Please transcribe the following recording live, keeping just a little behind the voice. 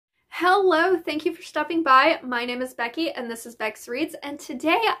Hello, thank you for stopping by. My name is Becky and this is Bex Reads, and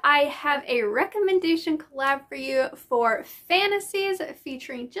today I have a recommendation collab for you for fantasies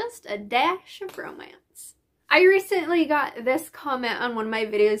featuring just a dash of romance. I recently got this comment on one of my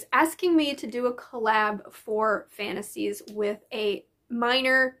videos asking me to do a collab for fantasies with a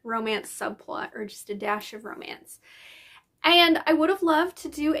minor romance subplot or just a dash of romance. And I would have loved to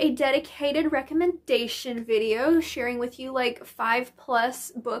do a dedicated recommendation video sharing with you like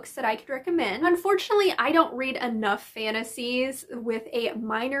 5+ books that I could recommend. Unfortunately, I don't read enough fantasies with a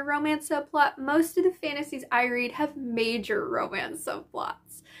minor romance subplot. Most of the fantasies I read have major romance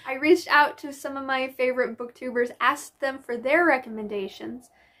subplots. I reached out to some of my favorite booktubers, asked them for their recommendations,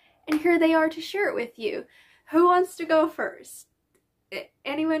 and here they are to share it with you. Who wants to go first?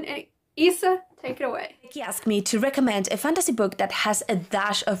 Anyone? Issa, take it away. Becky asked me to recommend a fantasy book that has a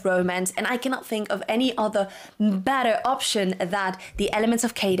dash of romance, and I cannot think of any other better option than The Elements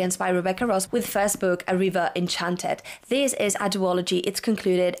of Cadence by Rebecca Ross with first book, A River Enchanted. This is a duology, it's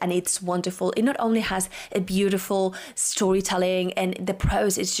concluded and it's wonderful. It not only has a beautiful storytelling and the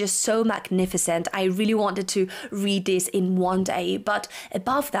prose is just so magnificent. I really wanted to read this in one day, but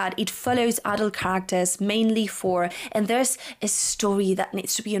above that it follows adult characters, mainly 4, and there's a story that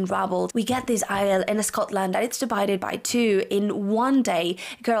needs to be unraveled. We get this isle in Scotland that it's divided by 2. In one day,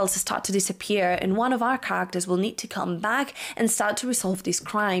 girls start to disappear and one of our characters will need to come back and start to resolve this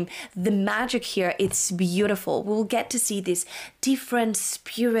crime. The magic here, it's beautiful. We'll get to see these different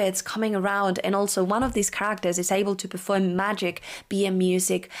spirits coming around, and also one of these characters is able to perform magic via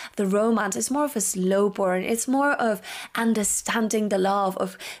music. The romance is more of a slow burn. It's more of understanding the love,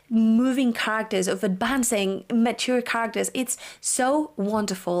 of moving characters, of advancing mature characters. It's so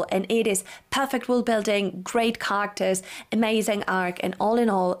wonderful, and it is perfect world building, great characters, amazing arc, and all in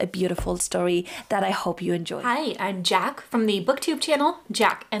all a beautiful story that I hope you enjoy. Hi, I'm Jack from the booktube channel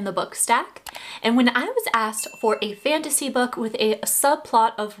Jack and the Book Stack, and when I was asked for a fantasy book with a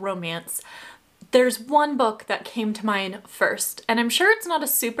subplot of romance, there's one book that came to mind first, and I'm sure it's not a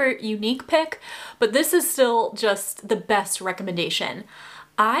super unique pick, but this is still just the best recommendation.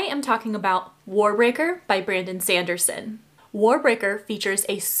 I am talking about Warbreaker by Brandon Sanderson. Warbreaker features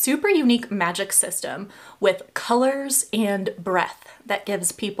a super unique magic system with colors and breath that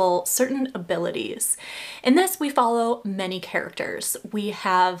gives people certain abilities. In this, we follow many characters. We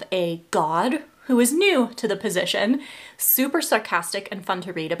have a god who is new to the position, super sarcastic and fun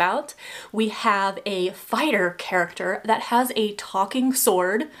to read about. We have a fighter character that has a talking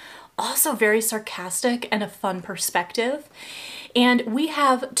sword, also very sarcastic and a fun perspective. And we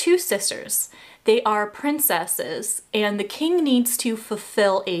have 2 sisters. They are princesses, and the king needs to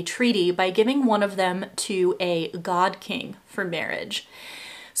fulfill a treaty by giving one of them to a god king for marriage.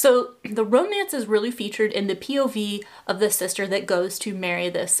 So the romance is really featured in the POV of the sister that goes to marry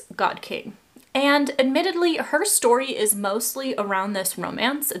this god king. And admittedly, her story is mostly around this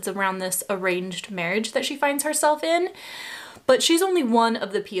romance. It's around this arranged marriage that she finds herself in. But she's only one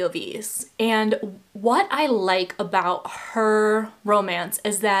of the POVs. And what I like about her romance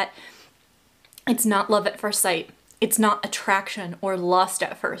is that it's not love at first sight. It's not attraction or lust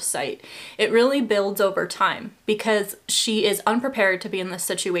at first sight. It really builds over time because she is unprepared to be in this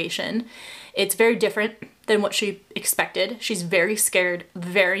situation. It's very different than what she expected. She's very scared,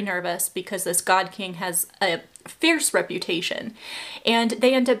 very nervous because this god king has a fierce reputation, and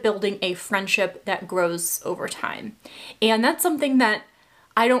they end up building a friendship that grows over time. And that's something that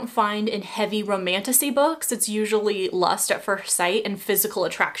I don't find in heavy romantasy books. It's usually lust at first sight and physical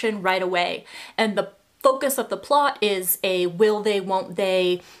attraction right away. And the focus of the plot is a will they, won't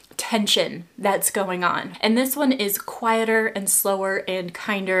they tension that's going on. And this one is quieter and slower and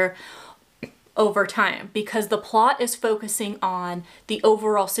kinder over time because the plot is focusing on the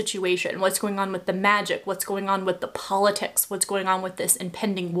overall situation, what's going on with the magic, what's going on with the politics, what's going on with this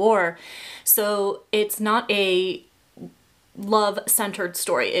impending war. So it's not a love-centered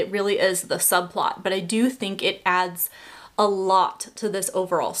story. It really is the subplot, but I do think it adds a lot to this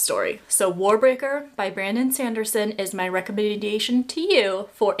overall story. So Warbreaker by Brandon Sanderson is my recommendation to you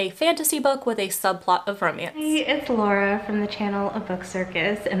for a fantasy book with a subplot of romance. Hey, it's Laura from the channel A Book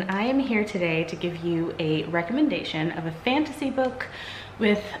Circus, and I am here today to give you a recommendation of a fantasy book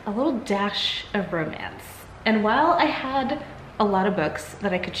with a little dash of romance. And while I had a lot of books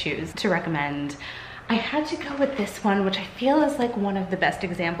that I could choose to recommend, I had to go with this one, which I feel is like one of the best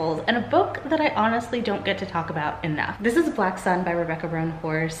examples, and a book that I honestly don't get to talk about enough. This is Black Sun by Rebecca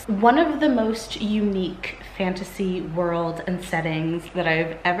Roanhorse. One of the most unique fantasy worlds and settings that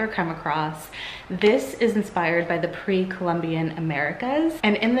I've ever come across. This is inspired by the pre-Columbian Americas,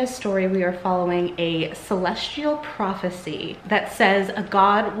 and in this story we are following a celestial prophecy that says a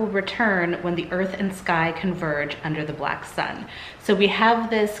god will return when the earth and sky converge under the black sun. So we have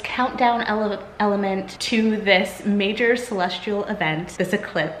this countdown element to this major celestial event, this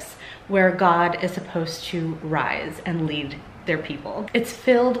eclipse, where God is supposed to rise and lead their people. It's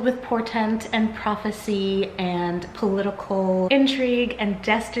filled with portent and prophecy and political intrigue and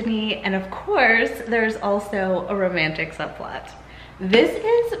destiny, and of course there's also a romantic subplot. This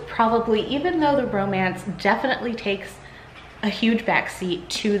is probably, even though the romance definitely takes a huge backseat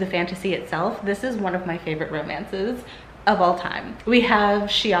to the fantasy itself, this is one of my favorite romances of all time. We have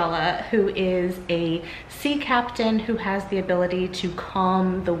Shiala, who is a sea captain who has the ability to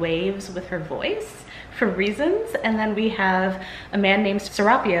calm the waves with her voice for reasons, and then we have a man named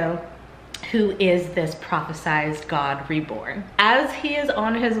Serapio, who is this prophesized god reborn. As he is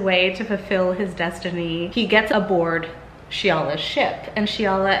on his way to fulfill his destiny, he gets aboard Shiala's ship, and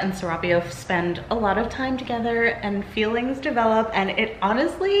Shiala and Serapio spend a lot of time together and feelings develop, and it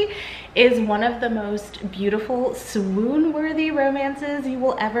honestly is one of the most beautiful, swoon-worthy romances you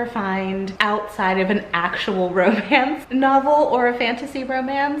will ever find outside of an actual romance novel or a fantasy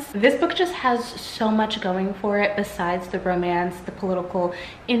romance. This book just has so much going for it besides the romance, the political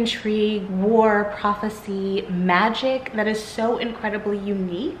intrigue, war, prophecy, magic that is so incredibly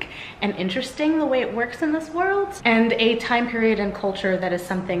unique and interesting the way it works in this world, and a time period and culture that is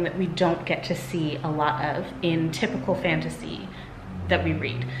something that we don't get to see a lot of in typical fantasy that we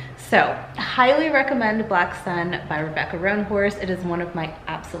read. So, highly recommend Black Sun by Rebecca Roanhorse. It is one of my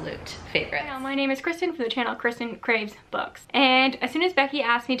absolute favorites. Hi, my name is Kristin from the channel Kristin Craves Books. And as soon as Becky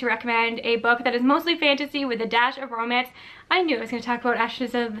asked me to recommend a book that is mostly fantasy with a dash of romance, I knew I was going to talk about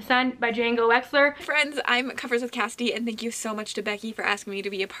Ashes of the Sun by Django Wexler. Friends, I'm Covers with Cassidy, and thank you so much to Becky for asking me to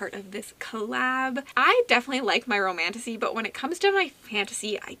be a part of this collab. I definitely like my romantasy, but when it comes to my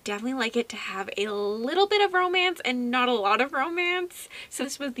fantasy, I definitely like it to have a little bit of romance and not a lot of romance. So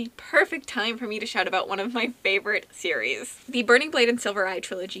this was the perfect time for me to shout about one of my favorite series. The Burning Blade and Silver Eye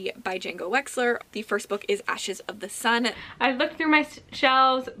trilogy by Django Wexler. The first book is Ashes of the Sun. I looked through my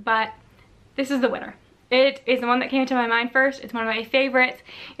shelves, but this is the winner. It is the one that came to my mind first. It's one of my favorites.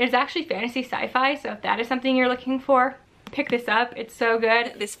 It is actually fantasy sci-fi, so if that is something you're looking for, pick this up. It's so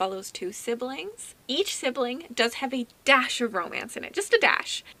good. This follows two siblings. Each sibling does have a dash of romance in it, just a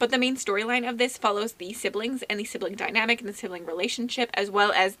dash. But the main storyline of this follows the siblings and the sibling dynamic and the sibling relationship, as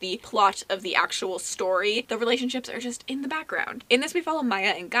well as the plot of the actual story. The relationships are just in the background. In this we follow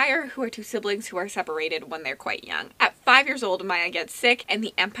Maya and Geyer, who are two siblings who are separated when they're quite young. At 5 years old, Maya gets sick and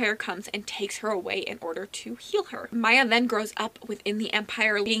the Empire comes and takes her away in order to heal her. Maya then grows up within the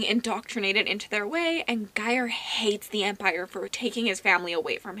Empire, being indoctrinated into their way, and Geyer hates the Empire for taking his family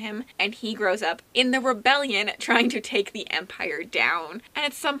away from him, and he grows up in the rebellion trying to take the Empire down. And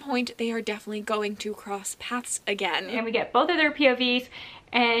at some point they are definitely going to cross paths again. And we get both of their POVs,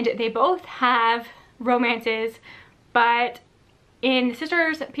 and they both have romances, but in the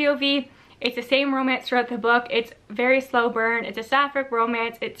sister's POV, it's the same romance throughout the book. It's very slow burn. It's a sapphic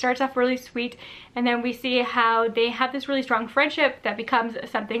romance. It starts off really sweet, and then we see how they have this really strong friendship that becomes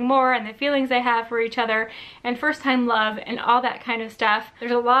something more, and the feelings they have for each other, and first time love, and all that kind of stuff.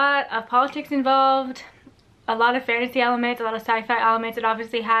 There's a lot of politics involved, a lot of fantasy elements, a lot of sci-fi elements. It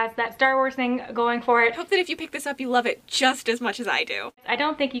obviously has that Star Wars thing going for it. I hope that if you pick this up, you love it just as much as I do. I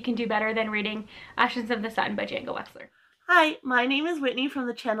don't think you can do better than reading Ashes of the Sun by Django Wexler. Hi, my name is Whitney from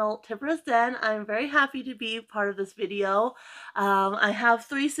the channel Tipper's Den. I'm very happy to be part of this video. I have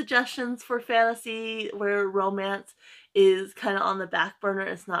 3 suggestions for fantasy where romance is kind of on the back burner.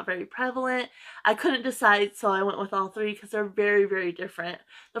 It's not very prevalent. I couldn't decide, so I went with all 3 because they're very, very different.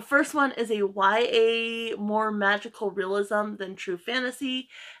 The first one is a YA, more magical realism than true fantasy,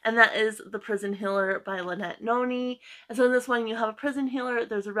 and that is The Prison Healer by Lynette Noni. And so in this one, you have a prison healer.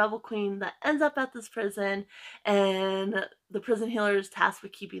 There's a rebel queen that ends up at this prison, and the prison healer is tasked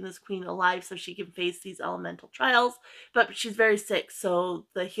with keeping this queen alive so she can face these elemental trials, but she's very sick, so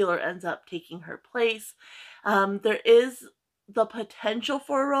the healer ends up taking her place. There is the potential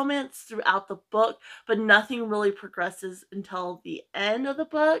for a romance throughout the book, but nothing really progresses until the end of the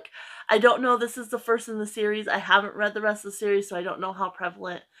book. I don't know, this is the first in the series. I haven't read the rest of the series, so I don't know how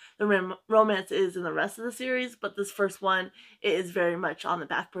prevalent the romance is in the rest of the series, but this first one, it is very much on the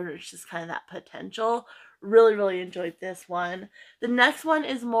back burner. It's just kind of that potential Really, really enjoyed this one. The next one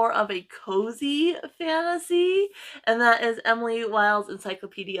is more of a cozy fantasy, and that is Emily Wilde's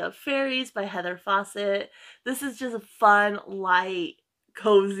Encyclopedia of Fairies by Heather Fawcett. This is just a fun, light,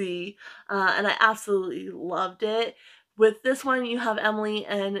 cozy, and I absolutely loved it. With this one, you have Emily,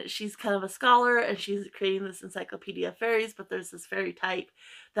 and she's kind of a scholar, and she's creating this Encyclopedia of Fairies, but there's this fairy type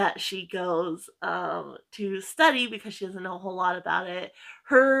that she goes to study because she doesn't know a whole lot about it.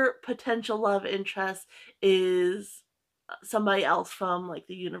 Her potential love interest is somebody else from like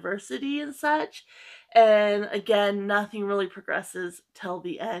the university and such, and again, nothing really progresses till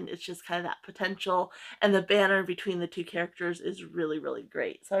the end. It's just kind of that potential, and the banter between the two characters is really, really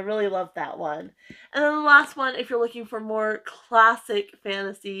great. So I really love that one. And then the last one, if you're looking for more classic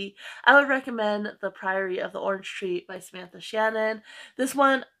fantasy, I would recommend The Priory of the Orange Tree by Samantha Shannon. This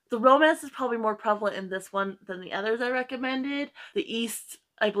one, the romance is probably more prevalent in this one than the others I recommended. The East,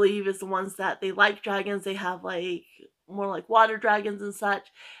 I believe, is the ones that they like dragons. They have like more like water dragons and such,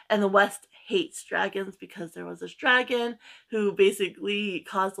 and the West hates dragons because there was this dragon who basically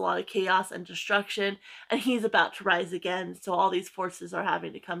caused a lot of chaos and destruction, and he's about to rise again, so all these forces are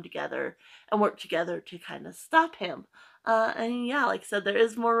having to come together and work together to kind of stop him. And yeah, like I said, there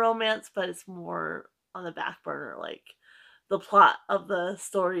is more romance, but it's more on the back burner. Like, the plot of the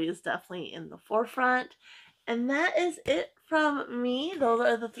story is definitely in the forefront. And that is it from me. Those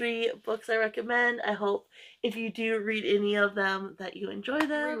are the 3 books I recommend. I hope if you do read any of them that you enjoy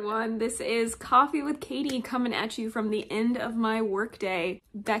them. Everyone, this is Coffee with Cady coming at you from the end of my workday.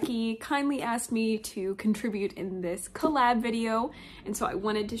 Becky kindly asked me to contribute in this collab video, and so I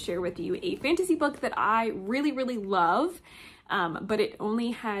wanted to share with you a fantasy book that I really, really love. But it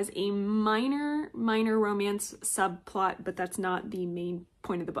only has a minor romance subplot, but that's not the main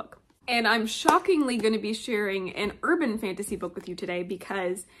point of the book. And I'm shockingly going to be sharing an urban fantasy book with you today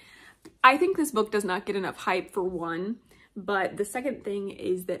because I think this book does not get enough hype, for one, but the second thing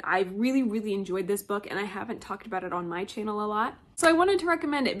is that I've really, really enjoyed this book and I haven't talked about it on my channel a lot. So I wanted to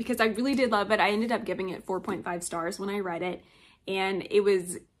recommend it because I really did love it. I ended up giving it 4.5 stars when I read it, and it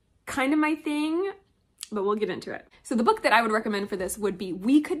was kind of my thing, but we'll get into it. So the book that I would recommend for this would be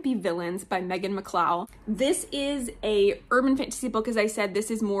We Could Be Villains by Megan McLeod. This is a urban fantasy book. As I said, this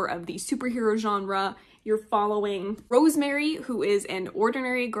is more of the superhero genre. You're following Rosemary, who is an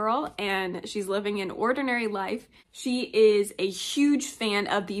ordinary girl, and she's living an ordinary life. She is a huge fan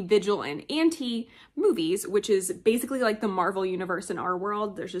of the Vigil and Anti movies, which is basically like the Marvel universe in our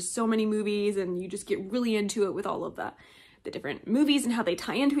world. There's just so many movies, and you just get really into it with all of the different movies and how they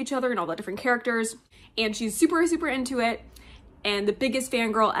tie into each other and all the different characters. And she's super, super into it and the biggest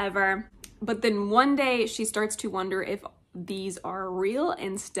fangirl ever. But then one day she starts to wonder if these are real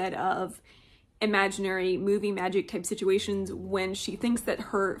instead of imaginary movie magic type situations when she thinks that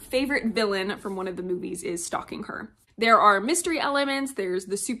her favorite villain from one of the movies is stalking her. There are mystery elements, there's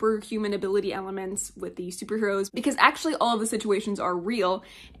the superhuman ability elements with the superheroes, because actually all of the situations are real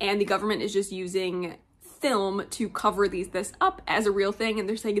and the government is just using film to cover this up as a real thing, and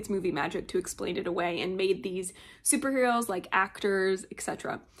they're saying it's movie magic to explain it away and made these superheroes like actors,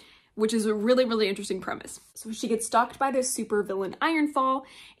 etc., which is a really, really interesting premise. So she gets stalked by this super villain Ironfall,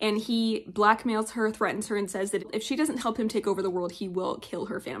 and he blackmails her, threatens her, and says that if she doesn't help him take over the world, he will kill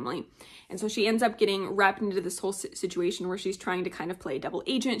her family. And so she ends up getting wrapped into this whole situation where she's trying to kind of play a double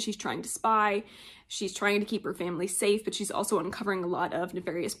agent, she's trying to spy, she's trying to keep her family safe, but she's also uncovering a lot of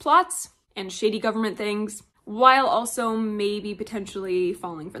nefarious plots and shady government things, while also maybe potentially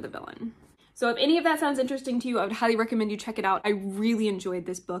falling for the villain. So if any of that sounds interesting to you, I would highly recommend you check it out. I really enjoyed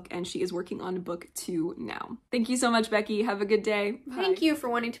this book, and she is working on book 2 now. Thank you so much, Becky. Have a good day. Bye. Thank you for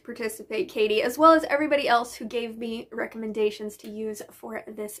wanting to participate, Cady, as well as everybody else who gave me recommendations to use for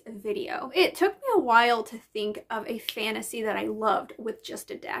this video. It took me a while to think of a fantasy that I loved with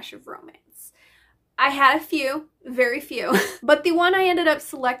just a dash of romance. I had a few, very few, but the one I ended up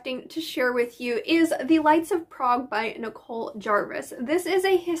selecting to share with you is The Lights of Prague by Nicole Jarvis. This is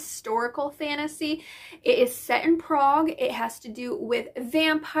a historical fantasy. It is set in Prague. It has to do with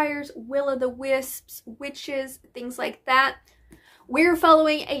vampires, will-o'-the-wisps, witches, things like that. We're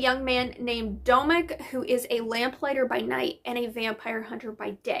following a young man named Domek, who is a lamplighter by night and a vampire hunter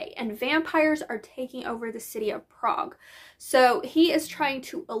by day. And vampires are taking over the city of Prague. So he is trying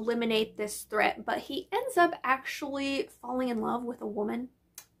to eliminate this threat, but he ends up actually falling in love with a woman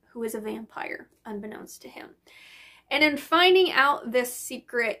who is a vampire, unbeknownst to him. And in finding out this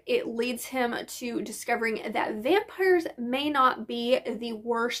secret, it leads him to discovering that vampires may not be the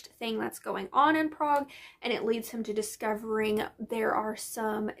worst thing that's going on in Prague, and it leads him to discovering there are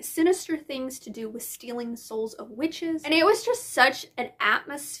some sinister things to do with stealing the souls of witches. And it was just such an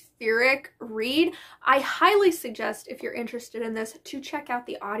atmospheric read. I highly suggest, if you're interested in this, to check out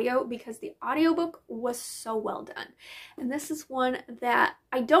the audio, because the audiobook was so well done. And this is one that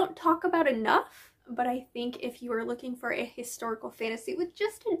I don't talk about enough, but I think if you are looking for a historical fantasy with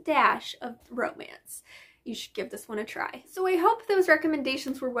just a dash of romance, you should give this one a try. So I hope those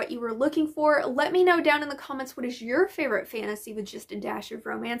recommendations were what you were looking for. Let me know down in the comments what is your favorite fantasy with just a dash of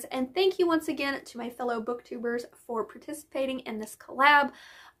romance. And thank you once again to my fellow booktubers for participating in this collab.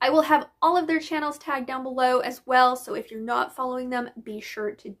 I will have all of their channels tagged down below as well, so if you're not following them, be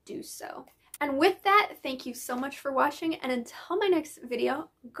sure to do so. And with that, thank you so much for watching, and until my next video,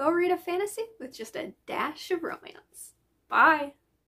 go read a fantasy with just a dash of romance. Bye!